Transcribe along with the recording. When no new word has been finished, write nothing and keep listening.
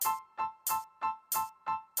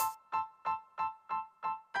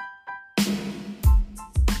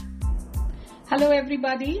Hello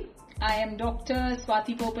everybody, I am Dr.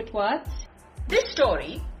 Swati Popatwats. This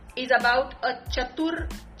story is about a Chatur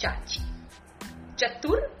Chachi.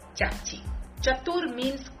 Chatur Chachi. Chatur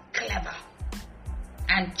means clever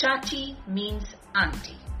and Chachi means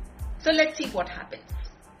auntie. So let's see what happens.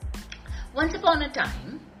 Once upon a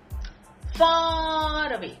time,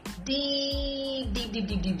 far away, deep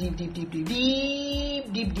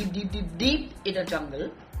in a jungle,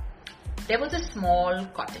 there was a small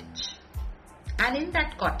cottage. And in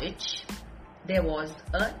that cottage, there was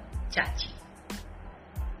a chachi.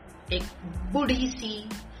 एक बूढ़ी सी,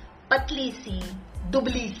 पतली सी,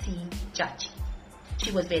 दुबली सी chachi.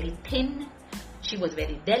 She was very thin, she was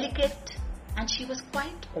very delicate, and she was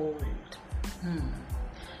quite old.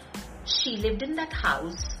 She lived in that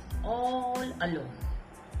house all alone.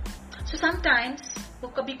 So sometimes वो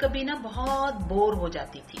कभी-कभी ना बहुत bore हो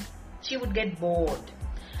जाती थी. She would get bored.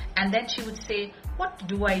 And then she would say, what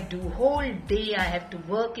do I do? Whole day I have to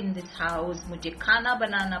work in this house. मुझे खाना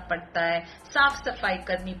बनाना पड़ता है, साफ सफाई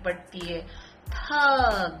करनी पड़ती है.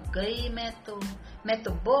 थक गई मैं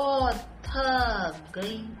तो बहुत थक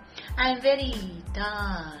गई. I'm very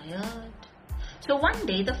tired. So one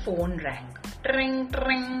day the phone rang. Tring,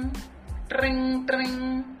 tring, tring,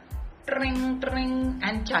 tring. Tring, tring,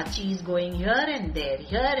 and Chachi is going here and there,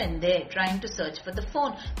 trying to search for the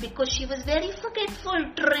phone because she was very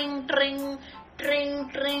forgetful. Tring, tring, tring,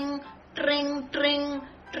 tring, tring, tring,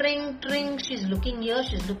 tring, tring. She's looking here,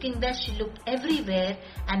 she's looking there, she looked everywhere,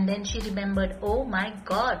 and then she remembered, oh my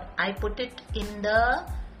God, I put it in the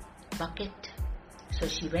bucket. So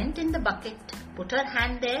she went in the bucket, put her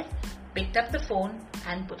hand there, picked up the phone,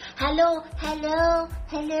 and put, hello, hello,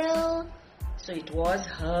 hello. So it was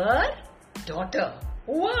her daughter.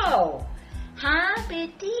 Wow! हाँ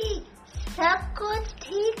बेटी, सब कुछ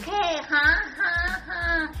ठीक है.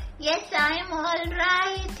 हाँ. Yes, I'm all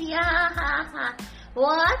right. Yeah.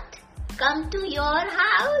 What? Come to your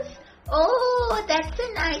house? Oh, that's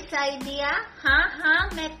a nice idea. हाँ,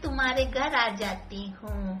 मैं तुम्हारे घर आ जाती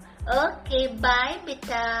हूँ. Okay, bye,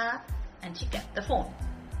 beta. And she kept the phone.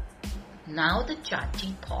 Now the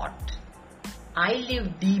Chachi thought, I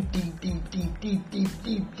live deep in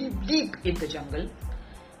the jungle,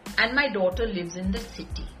 and my daughter lives in the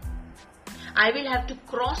city. I will have to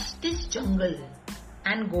cross this jungle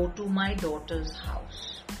and go to my daughter's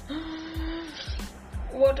house.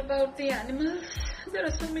 What about the animals? There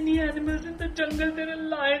are so many animals in the jungle. There are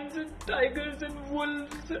lions and tigers and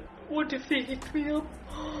wolves. What if they eat me up?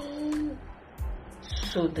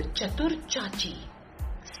 So the Chatur Chachi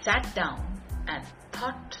sat down and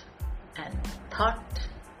thought.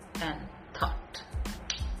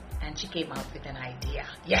 And she came out with an idea.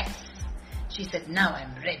 Yes, she said, now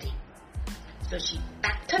I'm ready. So she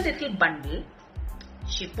packed her little bundle,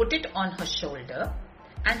 she put it on her shoulder,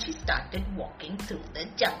 and she started walking through the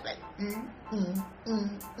jungle.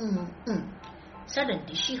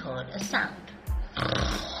 Suddenly she heard a sound.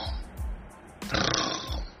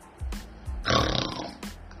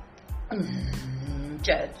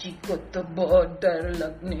 चाची को तो बहुत डर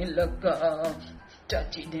लगने लगा.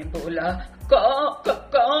 चाची ने बोला,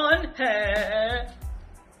 कौन है?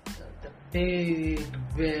 So the big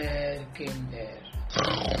bear came there.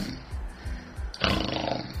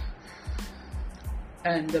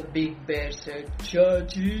 And the big bear said,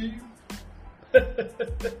 चाची,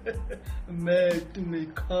 मैं तुम्हें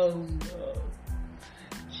खाऊंगा.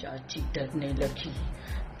 चाची डरने लगी.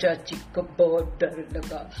 चाची को बहुत डर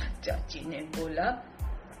लगा. चाची ने बोला,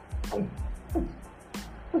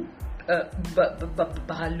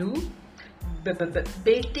 भालू,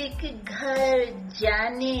 बेटे के घर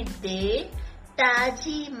जाने दे,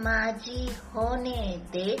 ताजी माजी होने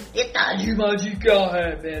दे. ये ताजी माजी क्या है?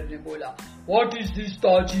 बेर ने बोला. What is this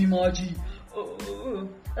ताजी माजी?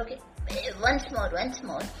 Okay, once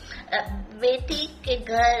more. बेटी के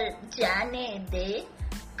घर जाने दे,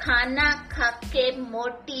 खाना खा के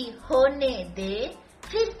मोटी होने दे,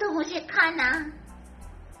 फिर तो मुझे खाना.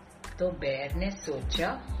 तो बेर ने सोचा,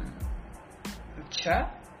 अच्छा,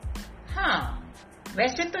 हाँ,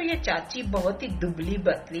 वैसे तो ये चाची बहुत ही दुबली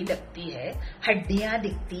पतली लगती है, हड्डियां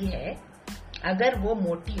दिखती है. अगर वो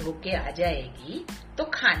मोटी होके आ जाएगी तो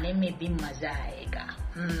खाने में भी मजा आएगा.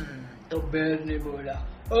 तो बेर ने बोला,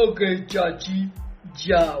 ओके चाची,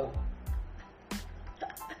 जाओ.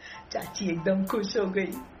 चाची एकदम खुश हो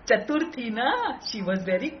गई. चतुर थी ना, she was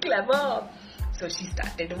very clever. So she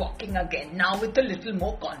started walking again, now with a little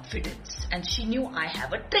more confidence. And she knew, I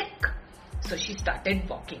have a trick. So she started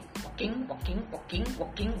walking.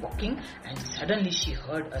 And suddenly she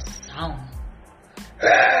heard a sound.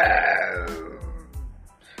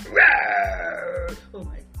 Oh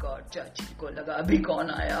my God, चाची को लगा अभी कौन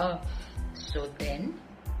आया. So then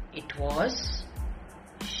it was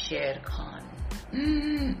Sher Khan.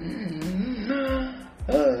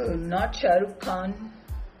 Not Shah Rukh Khan,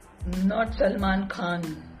 not Salman Khan.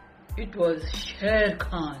 It was Sher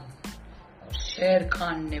Khan. और शेर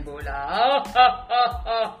खान ने बोला,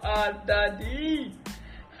 दादी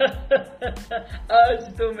आज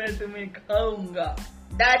तो मैं तुम्हें खाऊंगा।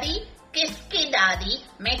 दादी? किसकी दादी?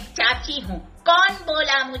 मैं चाची हूँ। कौन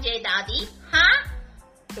बोला मुझे दादी? हाँ?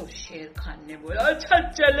 तो शेर खान ने बोला, अच्छा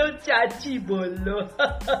चलो चाची बोल लो,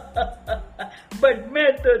 बट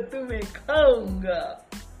मैं तो तुम्हें खाऊंगा।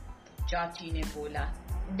 तो चाची ने बोला,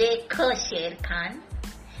 देखो शेर खान,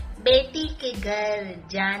 बेटी के घर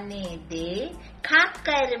जाने दे,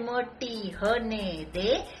 खाकर मोटी होने दे,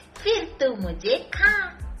 फिर तू मुझे खा।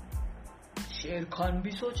 शेर खान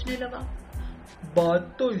भी सोचने लगा, बात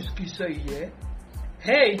तो इसकी सही है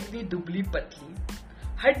इतनी दुबली पतली,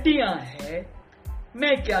 हड्डियां है,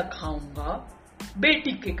 मैं क्या खाऊंगा,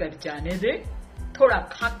 बेटी के घर जाने दे, थोड़ा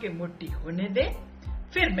खा के मोटी होने दे,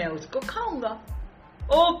 फिर मैं उसको खाऊंगा।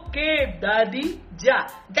 ओके दादी जा।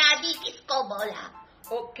 दादी किसको बोला?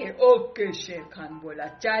 ओके शेर खान बोला,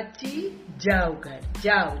 चाची जाओ घर,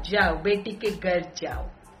 जाओ बेटी के घर जाओ।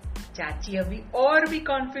 चाची अभी और भी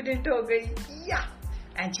कॉन्फिडेंट हो गई, या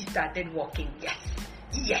and she started walking,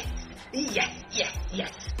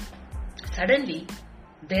 yes. Suddenly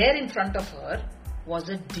there in front of her was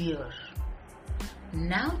a deer.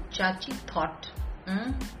 Now चाची thought,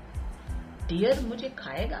 डियर मुझे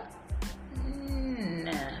खाएगा?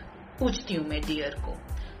 पूछती हूँ मैं डियर को।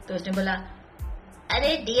 तो उसने बोला,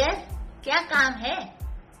 अरे डियर क्या काम है?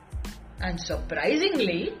 And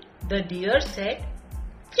surprisingly the deer said,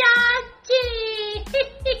 चाची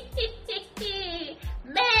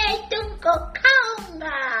मैं तुमको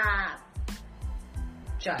खाऊंगा।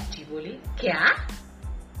 चाची बोली, क्या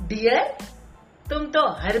डियर, तुम तो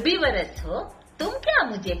हर्बीवरस हो, तुम क्या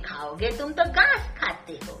मुझे खाओगे, तुम तो घास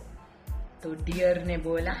खाते हो। तो डियर ने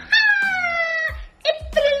बोला,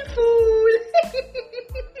 अप्रैल फूल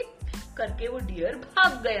करके वो डियर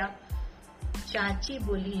भाग गया। चाची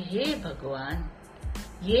बोली, हे भगवान,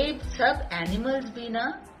 ये सब एनिमल्स भी ना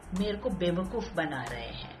मेरे को बेवकूफ बना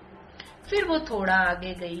रहे हैं। फिर वो थोड़ा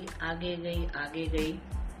आगे गई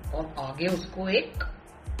और आगे उसको एक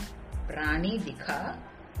प्राणी दिखा।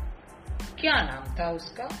 क्या नाम था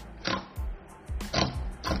उसका?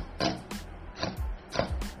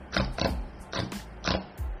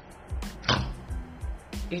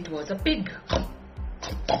 It was a pig.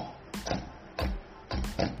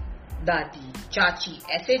 दादी चाची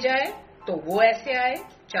ऐसे जाए तो वो ऐसे आए,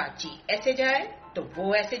 चाची ऐसे जाए तो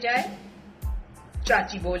वो ऐसे जाए।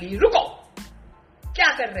 चाची बोली, रुको, क्या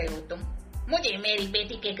कर रहे हो तुम? मुझे मेरी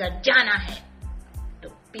बेटी के घर जाना है। तो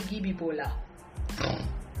पिगी भी बोला,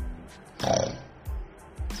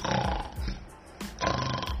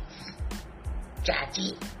 चाची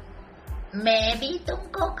मैं भी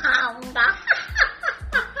तुमको खाऊंगा।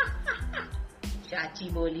 चाची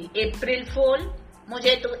बोली, अप्रैल फूल,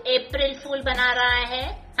 मुझे तू अप्रैल फूल बना रहा है?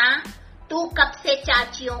 हाँ, तू कब से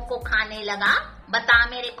चाचियों को खाने लगा, बता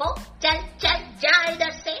मेरे को। चल जा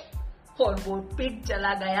इधर से। और वो पिग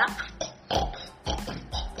चला गया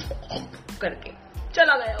करके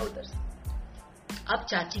चला गया उधर से। अब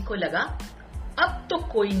चाची को लगा, अब तो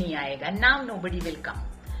कोई नहीं आएगा, now nobody will come.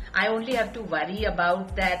 I only have to worry about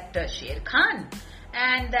that Sher Khan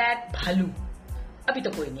and that भालू, अभी तो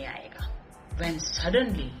कोई नहीं आएगा। When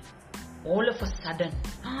suddenly, all of a sudden,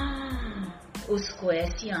 उसको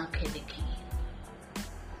ऐसी आंखें दिखी।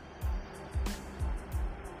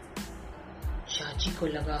 चाची को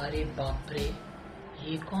लगा, अरे बाप रे,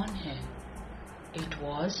 ये कौन है? It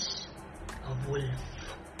was a wolf,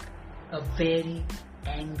 a very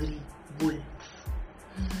angry wolf.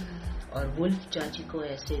 और वुल्फ चाची को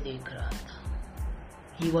ऐसे देख रहा था।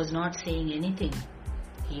 He was not saying anything.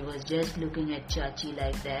 He was just looking at Chachi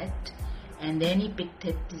like that. And then he picked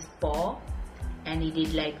up his paw and he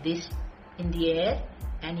did like this in the air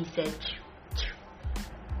and he said, Chew, chew.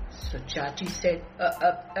 So Chachi said,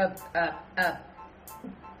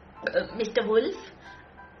 Mr. Wolf,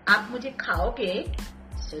 आप मुझे खाओगे?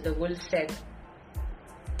 So the wolf said,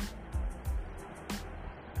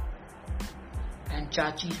 and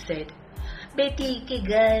Chachi said, बेटी के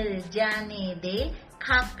घर जाने दे,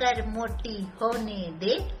 खाकर मोटी होने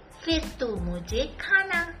दे, फिर तू मुझे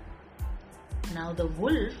खाना। Now the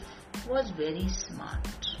wolf was very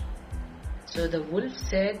smart. So the wolf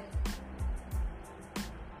said,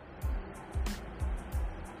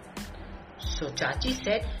 So Chachi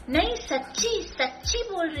said, नहीं सच्ची सच्ची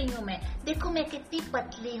बोल रही हूँ मैं. देखो मैं कितनी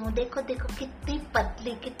पतली हूँ. देखो देखो कितनी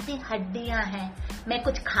पतली, कितनी हड्डियां हैं. मैं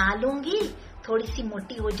कुछ खा लूंगी, थोड़ी सी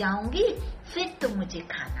मोटी हो जाऊंगी, फिर तुम मुझे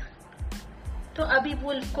खाना. तो अभी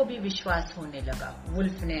वुल्फ को भी विश्वास होने लगा.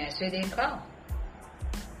 वुल्फ ने ऐसे देखा,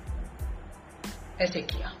 ऐसे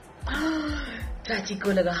किया. चाची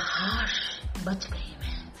को लगा हाश, बच गई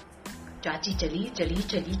मैं. चाची चली चली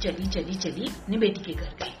चली चली चली चली अपनी बेटी के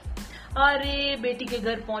घर गई. अरे बेटी के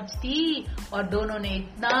घर पहुंचती और दोनों ने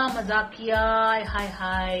इतना मजाक किया. हाय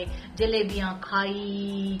हाय, जलेबियां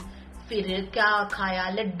खाई, फिर क्या खाया,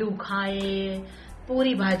 लड्डू खाए,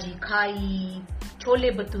 पूरी भाजी खाई,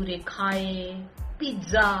 छोले भटूरे खाए,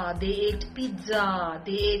 pizza, they ate pizza,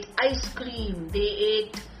 they ate ice cream, they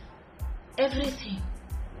ate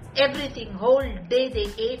everything, whole day they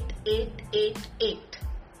ate.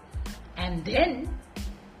 And then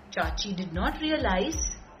Chachi did not realize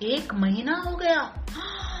 1 महीना हो गया.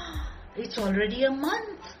 It's already a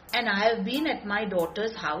month and I have been at my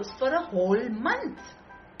daughter's house for a whole month.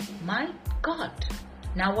 My God.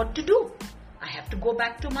 Now what to do? I have to go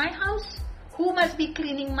back to my house. Who must be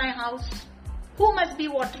cleaning my house? Who must be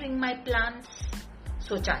watering my plants?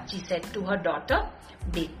 So Chachi said to her daughter,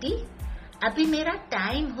 बेटी अभी मेरा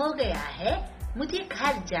time हो गया है, मुझे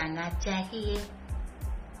घर जाना चाहिए.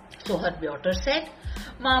 So her daughter said,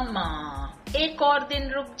 मामा एक और दिन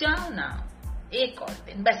रुक जाओ ना, एक और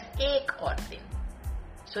दिन, बस एक और दिन.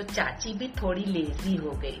 So चाची भी थोड़ी लेजी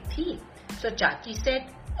हो गई थी. So चाची said,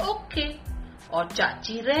 okay. और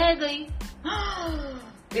चाची रह गई.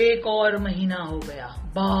 1 और महीना हो गया.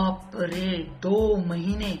 बाप रे, 2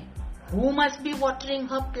 महीने. Who must be watering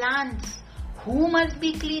her plants? Who must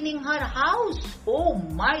be cleaning her house? Oh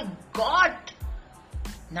my God!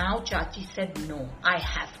 Now Chachi said, no, I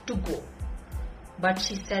have to go. But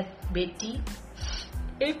she said, बेटी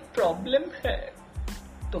एक प्रॉब्लम है.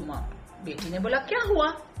 तो माँ बेटी ने बोला क्या हुआ?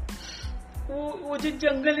 वो जो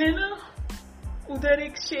जंगल है ना, उधर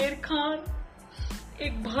एक शेर खान,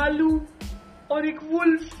 एक भालू और एक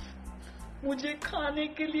वुल्फ मुझे खाने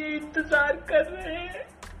के लिए इंतजार कर रहे हैं.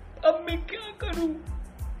 अब मैं क्या करूं?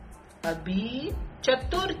 अभी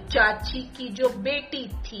चतुर चाची की जो बेटी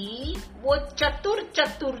थी, वो चतुर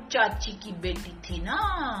चाची की बेटी थी ना.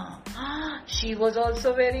 She was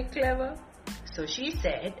also very clever. So she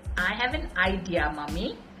said, I have an idea,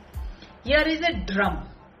 mummy. Here is a drum.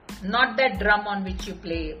 Not that drum on which you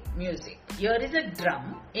play music. Here is a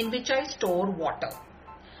drum in which I store water.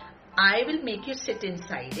 I will make you sit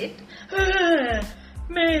inside it.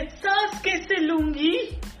 मैं सांस कैसे लूंगी?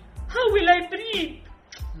 How will I breathe?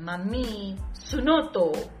 Mummy सुनो तो,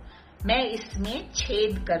 मैं इसमें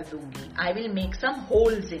छेद कर दूंगी. I will make some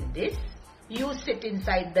holes in this. You sit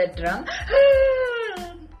inside the drum.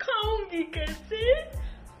 खाऊंगी कैसे?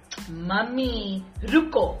 मम्मी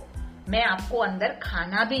रुको, मैं आपको अंदर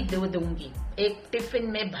खाना भी दे दूंगी. एक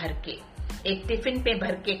टिफिन पे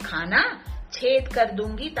भर के खाना छेद कर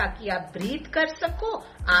दूंगी ताकि आप ब्रीथ कर सको.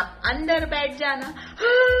 आप अंदर बैठ जाना.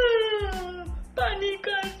 पानी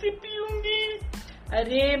कहाँ से पीऊंगी?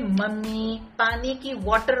 अरे मम्मी, पानी की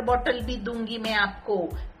वाटर बॉटल भी दूंगी मैं आपको.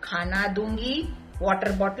 खाना दूंगी,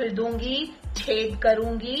 वाटर बॉटल दूंगी, छेद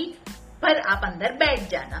करूंगी, पर आप अंदर बैठ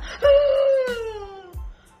जाना.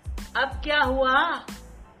 अब क्या हुआ?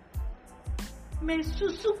 मैं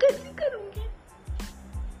सुसु कैसे करूंगी?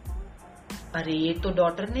 अरे ये तो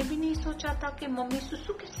डॉटर ने भी नहीं सोचा था कि मम्मी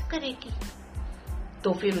सुसु कैसे करेगी.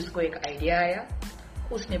 तो फिर उसको एक आइडिया आया.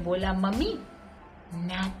 उसने बोला, मम्मी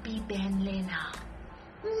नैपी पहन लेना.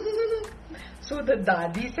 So the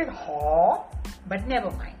dadi said, "Huh?" But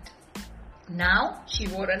never mind. Now she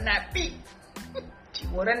wore a nappy. She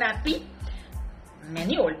wore a nappy.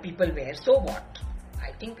 Many old people wear. So what?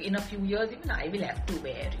 I think in a few years even I will have to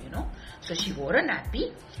wear, So she wore a nappy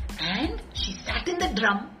and she sat in the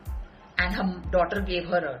drum. And her daughter gave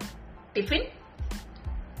her a tiffin,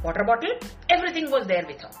 water bottle, everything was there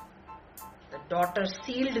with her. The daughter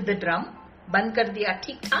sealed the drum, बंद कर दिया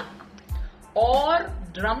ठीक ठाक, और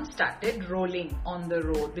drum started rolling on the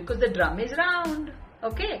road because the drum is round.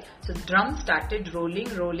 Okay, so drum started rolling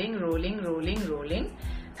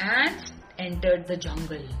and entered the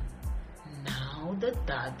jungle. Now the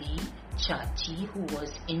Dadi Chachi who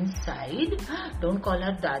was inside, don't call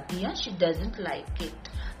her Dadi, she doesn't like it.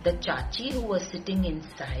 The Chachi who was sitting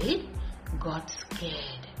inside got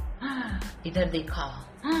scared. इधर देखा,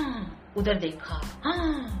 उधर देखा,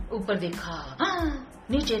 ऊपर देखा,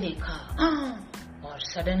 नीचे देखा, और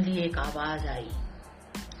suddenly एक आवाज आई.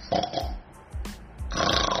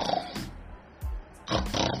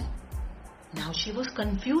 Now she was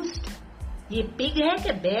confused. ये पिग है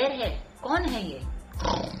कि बेर है? कौन है ये?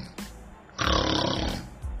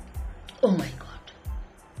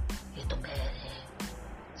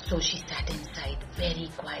 So she sat inside very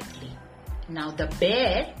quietly. Now the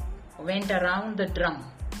bear went around the drum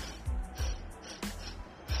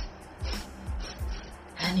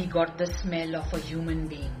and he got the smell of a human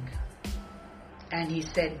being. And he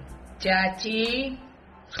said, Chachi,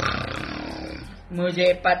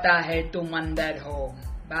 मुझे पता है तुम अंदर हो,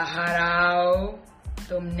 बाहर आओ,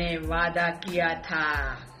 तुमने वादा किया था,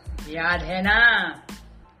 याद है ना?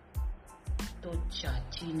 तो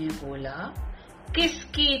चाची ने बोला,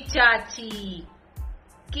 किसकी चाची,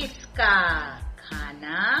 किसका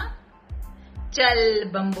खाना? चल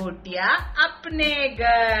बम्बोटिया अपने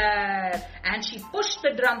घर. And she pushed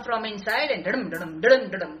the drum from inside and dum dum dum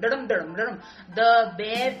dum dum dum dum. The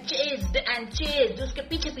bear chased and chased. उसके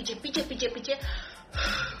पीछे पीछे पीछे पीछे पीछे.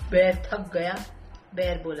 बेर थक गया.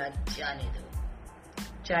 बेर बोला, जाने दो.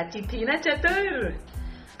 चाची थी ना चतुर,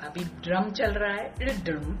 अभी ड्रम चल रहा है.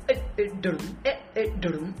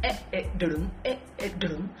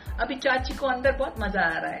 अभी चाची को अंदर बहुत मजा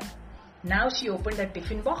आ रहा है. Now she opened a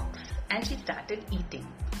tiffin box and she started eating.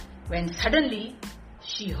 When suddenly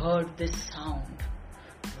she heard this sound.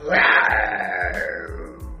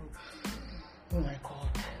 Oh my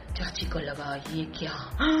God! चाची को लगा ये क्या?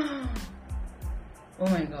 Oh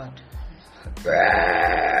my God!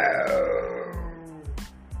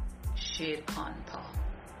 शेर खान था.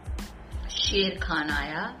 शेर खान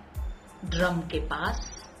आया ड्रम के पास.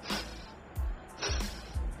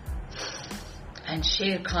 And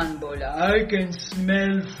Sher Khan bola, I can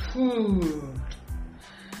smell food.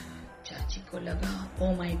 Chachi ko laga,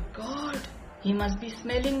 oh my God, he must be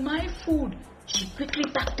smelling my food. She quickly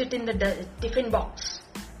packed it in the tiffin box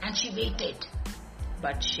and she waited.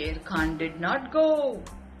 But Sher Khan did not go.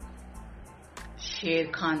 Sher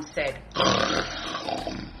Khan said,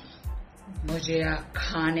 मुझे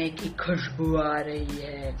खाने की खुशबू आ रही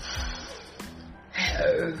है.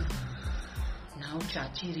 Now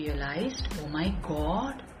Chachi realized, oh my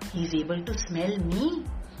God, he's able to smell me.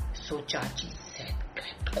 So Chachi said,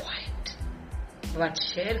 get quiet. But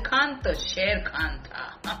Sher Khan तो Sher Khan था.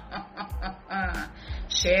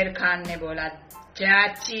 Sher Khan ने बोला,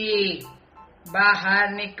 चाची बाहर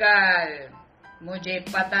निकल, मुझे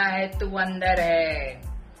पता है तू अंदर है.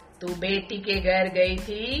 तू बेटी के घर गई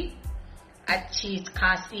थी, अच्छी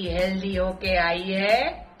खासी हेल्दी होके आई है,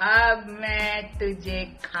 अब मैं तुझे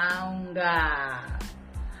खाऊंगा.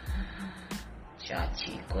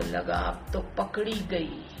 चाची को लगा अब तो पकड़ी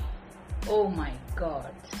गई. Oh my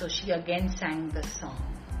God! So she again sang the song.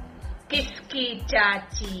 किसकी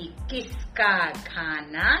चाची, किसका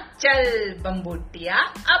खाना, चल बम्बुटिया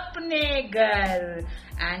अपने घर.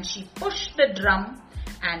 And she pushed the drum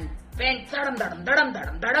and went dadam dadam dadam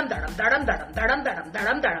dadam dadam dadam dadam dadam dadam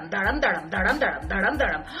dadam dadam dadam dadam dadam dadam dadam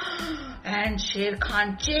dadam. And Sher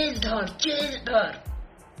Khan chased her.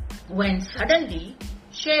 When suddenly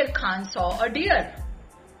Sher Khan saw a deer.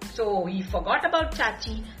 So he forgot about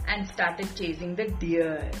Chachi and started chasing the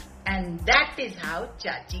deer. And that is how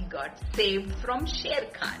Chachi got saved from Sher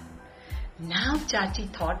Khan. Now Chachi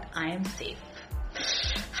thought, I am safe.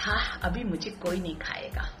 हाँ, अभी मुझे कोई नहीं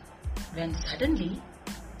खाएगा. When suddenly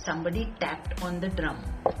somebody tapped on the drum.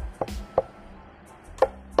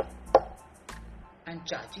 And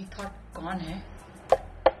Chachi thought, कौन है?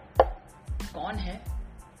 कौन है?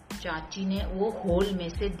 चाची ने वो होल में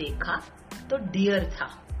से देखा तो डियर था.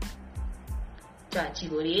 चाची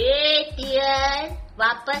बोली, ए डियर,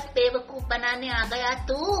 वापस बेवकूफ बनाने आ गया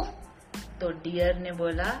तू? तो डियर ने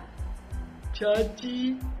बोला, चाची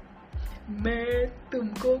मैं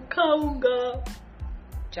तुमको खाऊंगा.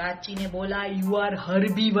 चाची ने बोला, you are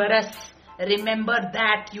herbivorous. Remember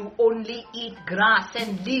that you only eat grass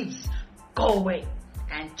and leaves. Go away.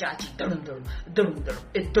 And Chachi dum dum dum dum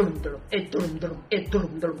it dum dum it dum dum it dum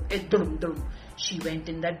dum it dum dum. She went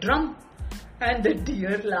in the drum, and the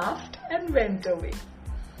deer laughed and went away.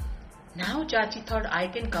 Now Chachi thought, I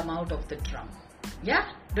can come out of the drum.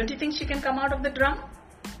 Yeah, don't you think she can come out of the drum?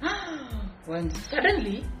 When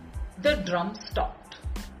suddenly the drum stopped.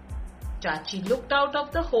 Chachi looked out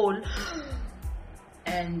of the hole,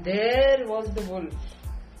 and there was the wolf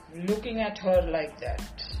looking at her like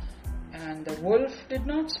that. And the wolf did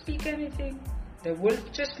not speak anything. The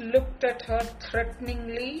wolf just looked at her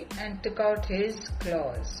threateningly and took out his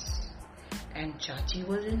claws. And Chachi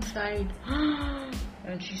was inside.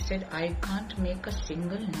 And she said, I can't make a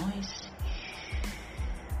single noise.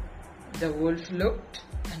 The wolf looked,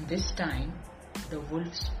 and this time the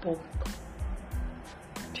wolf spoke.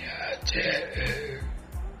 Chachi,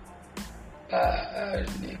 bahar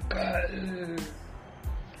nikal.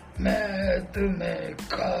 मैं तुम्हें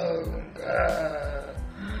खाऊंगा.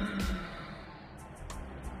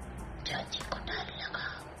 चाची को डर लगा,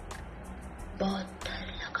 बहुत डर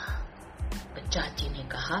लगा. चाची ने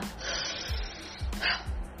कहा,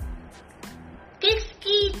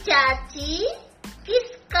 किसकी चाची,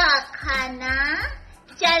 किसका खाना,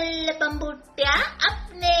 चल बम्बुट्या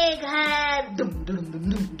अपने घर। दुम दुम दुम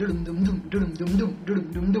दुम दुम दुम दुम दुम दुम दुम दुम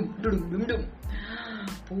दुम दुम दुम दुम दुम।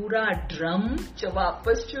 पूरा ड्रम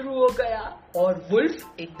वापस शुरू हो गया और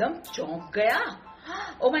वुल्फ एकदम चौंक गया।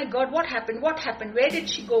 Oh my God, what happened? What happened? Where did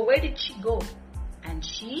she go? Where did she go? And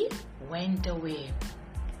she went away.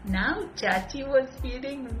 Now Chachi was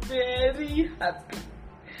feeling very happy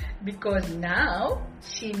because now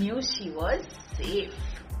she knew she was safe.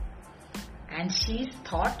 And she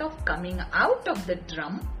thought of coming out of the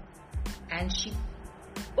drum, and she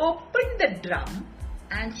opened the drum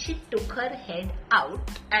and she took her head out,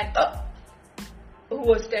 and who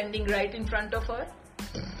was standing right in front of her?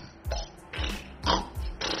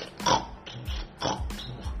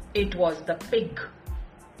 It was the pig.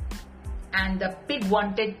 And the pig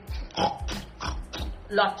wanted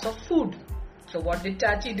lots of food. So what did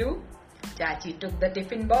Chachi do? Chachi took the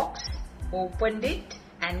tiffin box, opened it,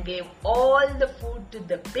 and gave all the food to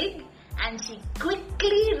the pig, and she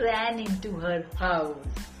quickly ran into her house.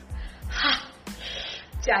 Ha!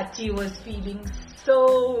 Chachi was feeling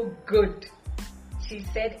so good. She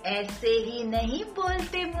said, ऐसे ही नहीं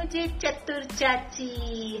बोलते मुझे चतुर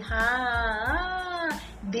चाची, हाँ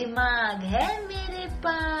दिमाग है